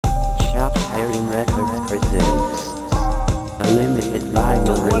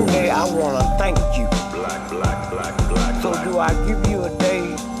One day I wanna thank you. So do I give you a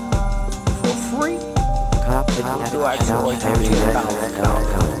day for free? Or do I charge you $10,000?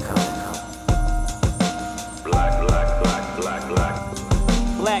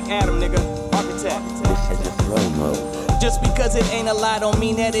 Blvck Advm, nigga, architect. Just because it ain't a lie don't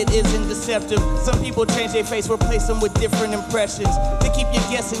mean that it isn't deceptive. Some people change their face, replace them with different impressions. They keep you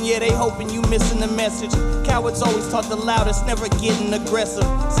guessing, yeah, they hoping you missing the message. Cowards always talk the loudest, never getting aggressive.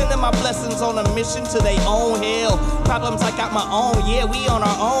 Sending my blessings on a mission to their own hell. Problems I got my own, yeah, we on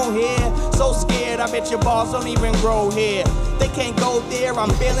our own here. So scared, I bet your balls don't even grow here. They can't go there,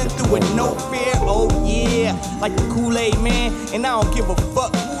 I'm bailing through with no fear. Oh yeah, like the Kool-Aid man, and I don't give a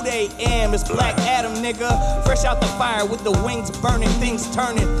fuck who they am. It's Blvck Advm, nigga, fresh out the fire with the wings burning, things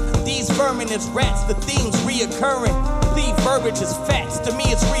turning. These vermin is rats, the themes reoccurring. Leave verbiage is facts, to me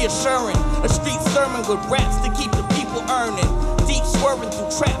it's reassuring. A street sermon with raps to keep the people earning. Deep swerving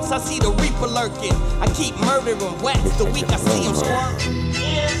through traps, I see the reaper lurking. I keep murdering wax, the weak I see him squirm.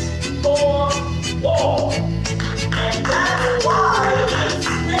 Is for war, and that's why it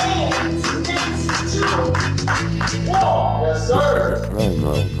stands next to war. Yes, sir.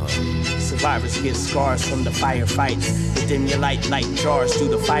 Survivors get scars from the firefights. They dim your light jars through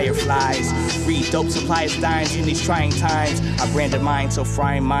the fireflies. Read dope supplies dying in these trying times. I branded mine so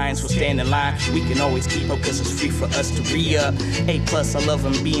frying minds will stand in line. We can always keep up cause it's free for us to re-up. A+, I love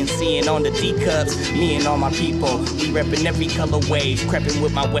them being seen on the D-cups. Me and all my people, we reppin' every color wave. Crepping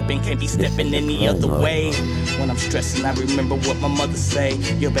with my weapon, can't be stepping any other way. When I'm stressing, I remember what my mother say.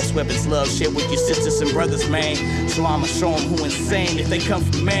 Your best weapon's love, share with your sisters and brothers, man. So I'ma show them who insane if they come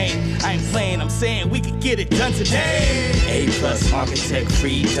from me. I ain't playing, I'm saying we could get it done today. A+ architect,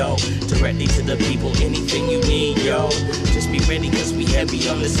 free dope. Directly to the people, anything you need, yo. Just be ready cause we heavy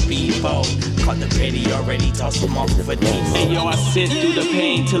on the speedboat. Caught the petty already, toss them off of a deep. And yo, I sit through the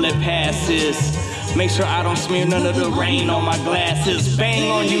pain till it passes. Make sure I don't smear none of the rain on my glasses. Bang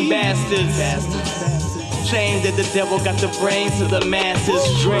on you bastards. Shame that the devil got the brains of the masses.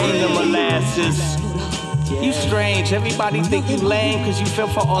 Drain the molasses. You strange, everybody think you lame cause you fell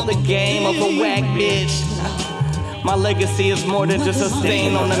for all the game of a whack bitch. My legacy is more than just a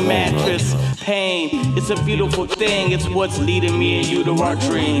stain on the mattress. Pain, it's a beautiful thing, it's what's leading me and you to our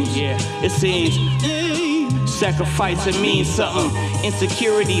dreams. Yeah, it seems sacrifice, it means something.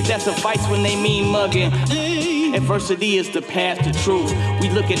 Insecurity, that's a vice when they mean mugging. Adversity is the path to truth. We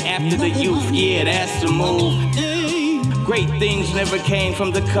looking after the youth, yeah, that's the move. Great things never came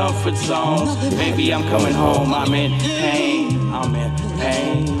from the comfort zones. Baby, I'm coming home, I'm in pain. I'm in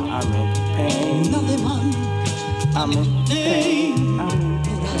pain, I'm in pain. I'm in pain, I'm in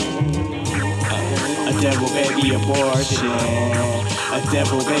pain. A devil baby abortion. A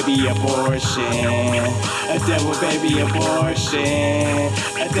devil baby abortion. A devil baby abortion.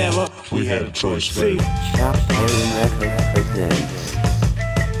 A devil. We had a choice, baby.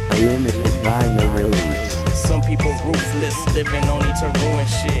 Some people ruthless, living only to ruin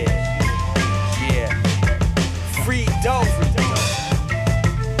shit. Yeah. Free dope.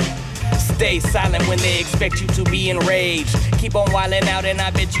 Stay silent when they expect you to be enraged. Keep on wildin' out and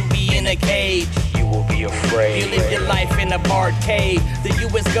I bet you be in a cage. You will be afraid. You live your life in a barred cave. The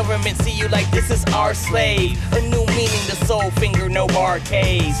US government see you like this is our slave. A new meaning to soul finger, no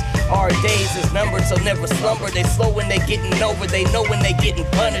barcades. Our days is numbered, so never slumber. They slow when they getting over, they know when they getting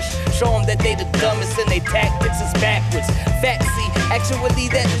punished. Show them that they the dumbest and they tactics is backwards. Fact, see, actually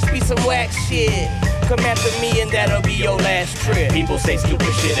that just be some whack shit. Come after me and that'll be your last trip. People say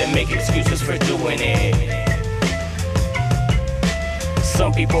stupid shit and make excuses for doing it.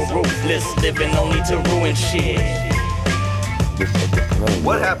 Some people ruthless, living only to ruin shit.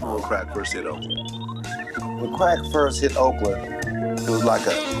 What happened when crack first hit Oakland? When crack first hit Oakland, it was like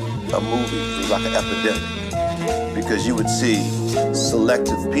a movie, it was like an epidemic. Because you would see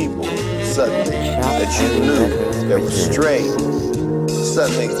selective people suddenly that you knew that were straight,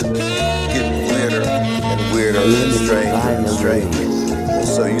 suddenly getting weirder and weirder and stranger and stranger. And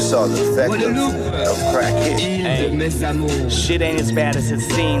so you saw the effect of crack hit. Hey, shit ain't as bad as it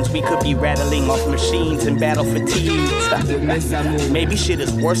seems. We could be rattling off machines and battle fatigues. Maybe shit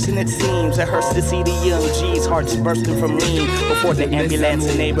is worse than it seems. It hurts to see the young G's hearts bursting from lean. Before the ambulance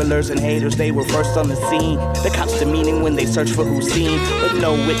enablers and haters, they were first on the scene. The cops demeaning when they search for who's seen, but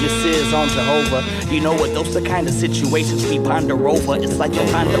no witnesses on Jehovah. You know what? Those the kind of situations we ponder over. It's like a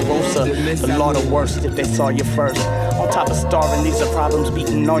Ponderosa. The law the worst if they saw you first. On top of starving, these are problems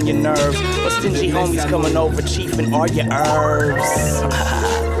beating on your nerves. But stingy homies coming over, chiefing all your herbs.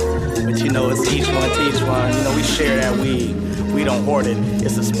 But you know, it's each one to each one. You know, we share that weed. We don't hoard it.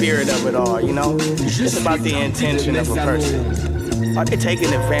 It's the spirit of it all, you know? It's about the intention of a person. Are they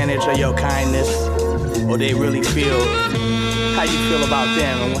taking advantage of your kindness? Or they really feel how you feel about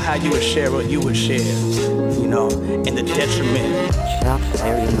them and how you would share what you would share? You know, in the detriment.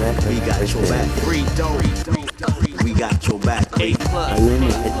 We got your back. Free dope. We got your back. A plus.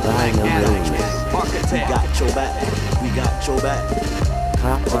 Blvck Advm. Architect. We got your back. We got your back.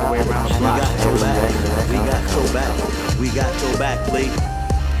 All the way around the We block. got your back. We got your back. We got your back, please.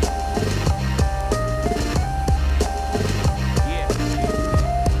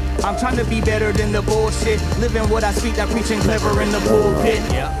 I'm trying to be better than the bullshit. Living what I speak, not preaching clever in the pulpit.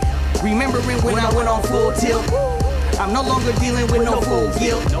 Remembering when I went on full tilt. I'm no longer dealing with no full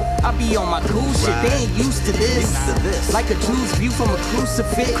guilt. I be on my cool shit, they ain't used to this. Like a Jew's view from a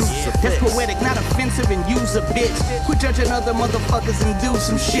crucifix. That's poetic, not offensive, and use a bitch. Quit judging other motherfuckers and do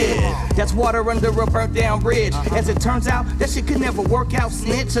some shit. That's water under a burnt down bridge. As it turns out, that shit could never work out,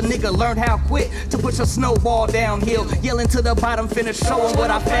 snitch. A nigga learned how quick to push a snowball downhill. Yelling to the bottom, finish showing what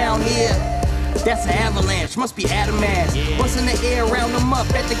I found here. That's an avalanche, must be adamant. What's in the air, round them up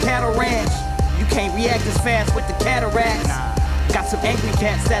at the cattle ranch. You can't react as fast with the cataracts. Got some angry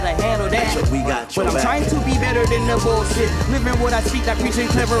cats that'll handle that. We got your But I'm back. trying to be better than the bullshit. Living what I speak, not preaching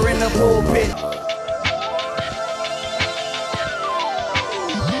clever in the pulpit.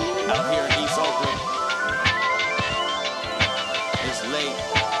 Out here in East Oakland, it's late.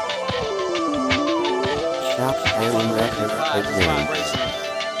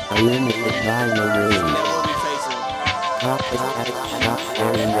 Unlimited vinyl release.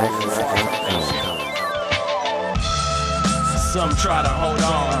 Some try to hold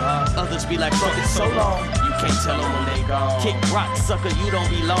on, others be like, fuck it so long. You can't tell them when they gone. Kick rock, sucker, you don't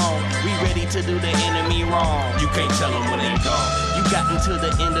belong. We ready to do the enemy wrong. You can't tell them when they gone. You got into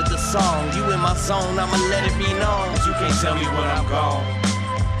the end of the song. You in my zone, I'ma let it be known. You can't tell me when I'm gone.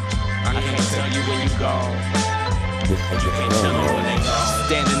 I can't tell you when you gone. You can't tell me when they gone.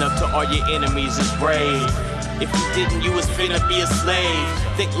 Standing up to all your enemies is brave. If you didn't, you was finna be a slave.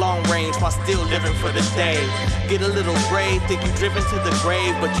 Think long range while still living for the day. Get a little brave, think you driven to the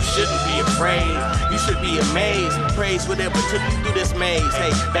grave, but you shouldn't be afraid. You should be amazed. Praise whatever took you through this maze.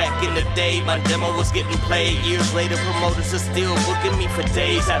 Hey, back in the day, my demo was getting played. Years later, promoters are still booking me for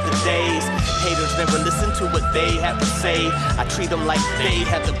days after days. Haters never listen to what they have to say. I treat them like they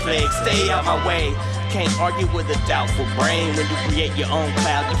have the plague. Stay out my way. Can't argue with a doubtful brain. When you create your own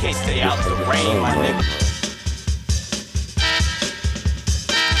cloud, you can't stay out the rain, my nigga.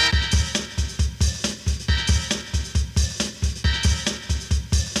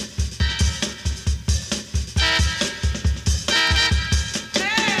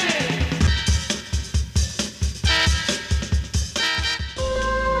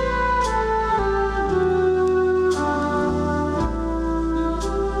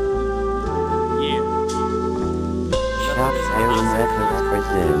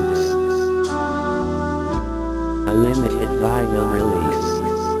 Unlimited vinyl release.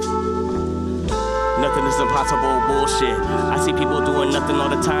 Nothing is impossible, bullshit. I see people doing nothing all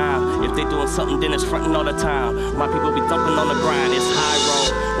the time. If they doing something, then it's fronting all the time. My people be thumping on the grind, it's high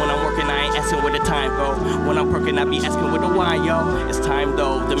road. When I'm working, I ain't asking where the time go. When I'm perking, I be asking where the why, yo. It's time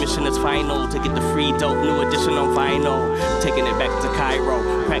though, the mission is final. To get the free dope, new edition on vinyl. Taking it back to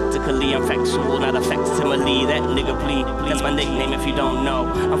Cairo. Practically, I'm factual, not a facsimile. That nigga bleed, that's my nickname if you don't know.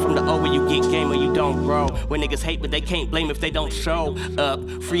 I'm from the O where you get game or you don't grow. Where niggas hate, but they can't blame if they don't show up.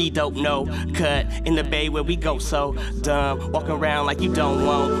 Free dope, no cut. In the bay where we go so dumb. Walking around like you don't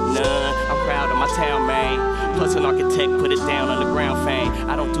want none. I'm proud of my town, man. Plus an architect put it down underground fame.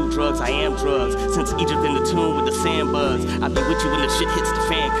 I don't do drugs, I am drugs. Since Egypt in the tune with the sand bugs. I be with you when the shit hits the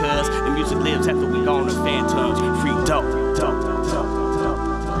fan, cuz the music lives after we gone to phantoms. Free dope, dope, dope, dope.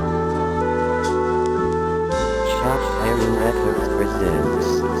 Records presents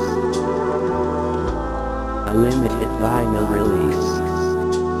Unlimited vinyl release.